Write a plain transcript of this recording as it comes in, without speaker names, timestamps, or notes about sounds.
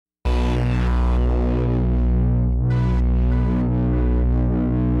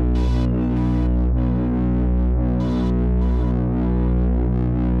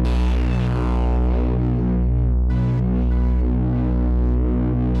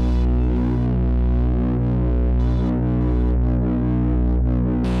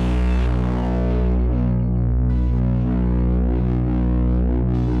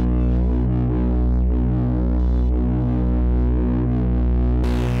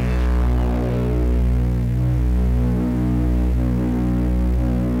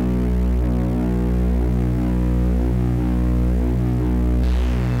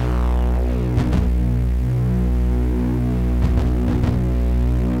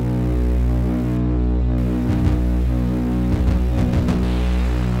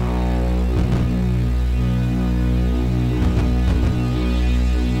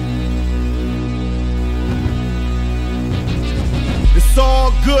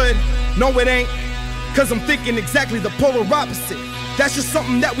hood. No, it ain't, cause I'm thinking exactly the polar opposite. That's just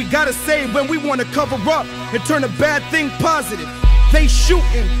something that we gotta say when we wanna cover up and turn a bad thing positive. They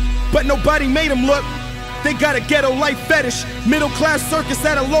shooting, but nobody made them look. They got a ghetto life fetish, middle class circus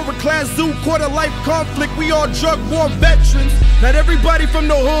at a lower class zoo, quarter life conflict. We all drug war veterans. Not everybody from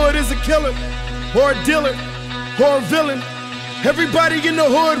the hood is a killer, or a dealer, or a villain. Everybody in the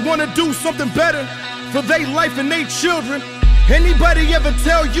hood wanna do something better for their life and their children. Anybody ever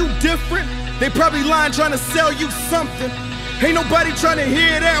tell you different? They probably lying trying to sell you something. Ain't nobody trying to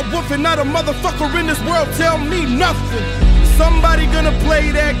hear that woofing. Not a motherfucker in this world tell me nothing. Somebody gonna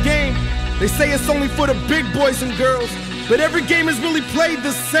play that game. They say it's only for the big boys and girls, but every game is really played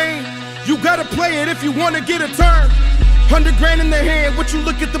the same. You gotta play it if you wanna get a turn. 100 grand in their hand, what you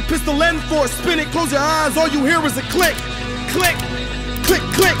look at the pistol end for? Spin it, close your eyes, all you hear is a click. Click, click,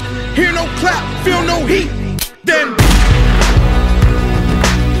 click. Hear no clap, feel no heat. Then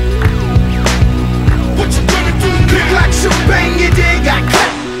what you gonna do? Click like shoot, bang, you dig, got cut.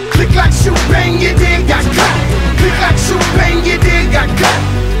 Click like shoot, bang, you dig, got cut. Click like shoot, bang, you dig, got cut.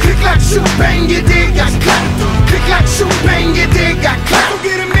 Click like shoot, bang, you dig, got cut. Click like shoot, bang, you dig, got cut. Go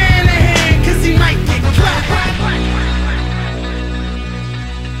get a man a hand, cause he might get clapped.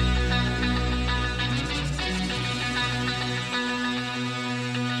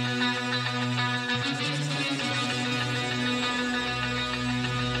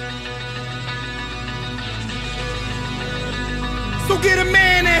 So get a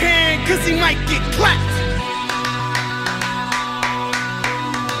man a hand, cause he might get clapped.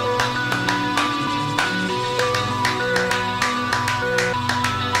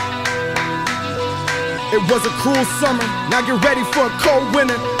 It was a cruel summer, now get ready for a cold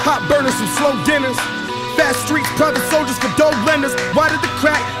winter. Hot burners, some slow dinners. Fast streets, private soldiers for dope lenders. Wider the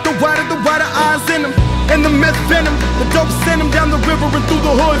crack, the wider eyes in them. And the meth venom, the dope send them down the river and through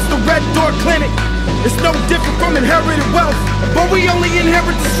the hoods, the Red Door Clinic. It's no different from inherited wealth, but we only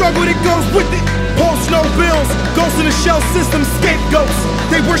inherit the struggle that goes with it. Post no bills, ghosts in the shell system, scapegoats.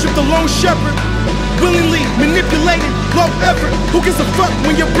 They worship the lone shepherd, willingly manipulated, low effort. Who gives a fuck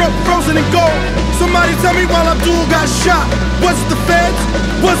when you're broke, frozen in gold? Somebody tell me while Abdul got shot. Was it the feds?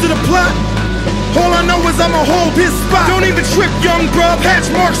 Was it a plot? All I know is I'ma hold his spot. Don't even trip, young bruv, hatch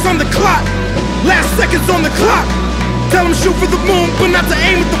marks on the clock. Last seconds on the clock. Tell him shoot for the moon, but not to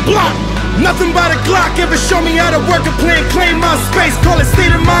aim at the block. Nothing but a Glock ever show me how to work a plan. Claim my space, call it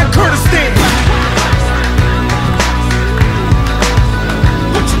state of mind Kurdistan.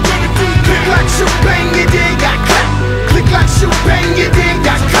 What you gonna do? Click like shoot, bang, you dig, got cut. Click like shoot, bang, you dig,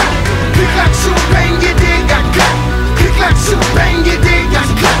 got cut. Click like shoot, bang, you dig, got cut. Click like shoot, bang, you dig, got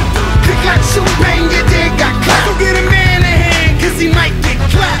cut. Click like shoot, bang, you dig, got cut. So get a man a hand, cause he might get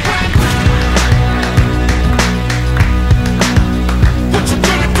clapped. What you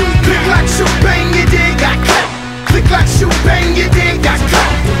gonna do? Click like shoot, bang, you dig, got cut. Click like shoot, bang, you dig, got cut.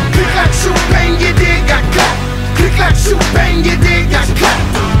 Click like shoot, bang, you dig, got cut. Click like shoot, bang, you dig, got cut.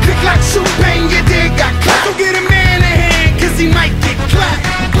 Click like shoot, bang, you dig, got cut. So get a man a hand, cause he might get clapped.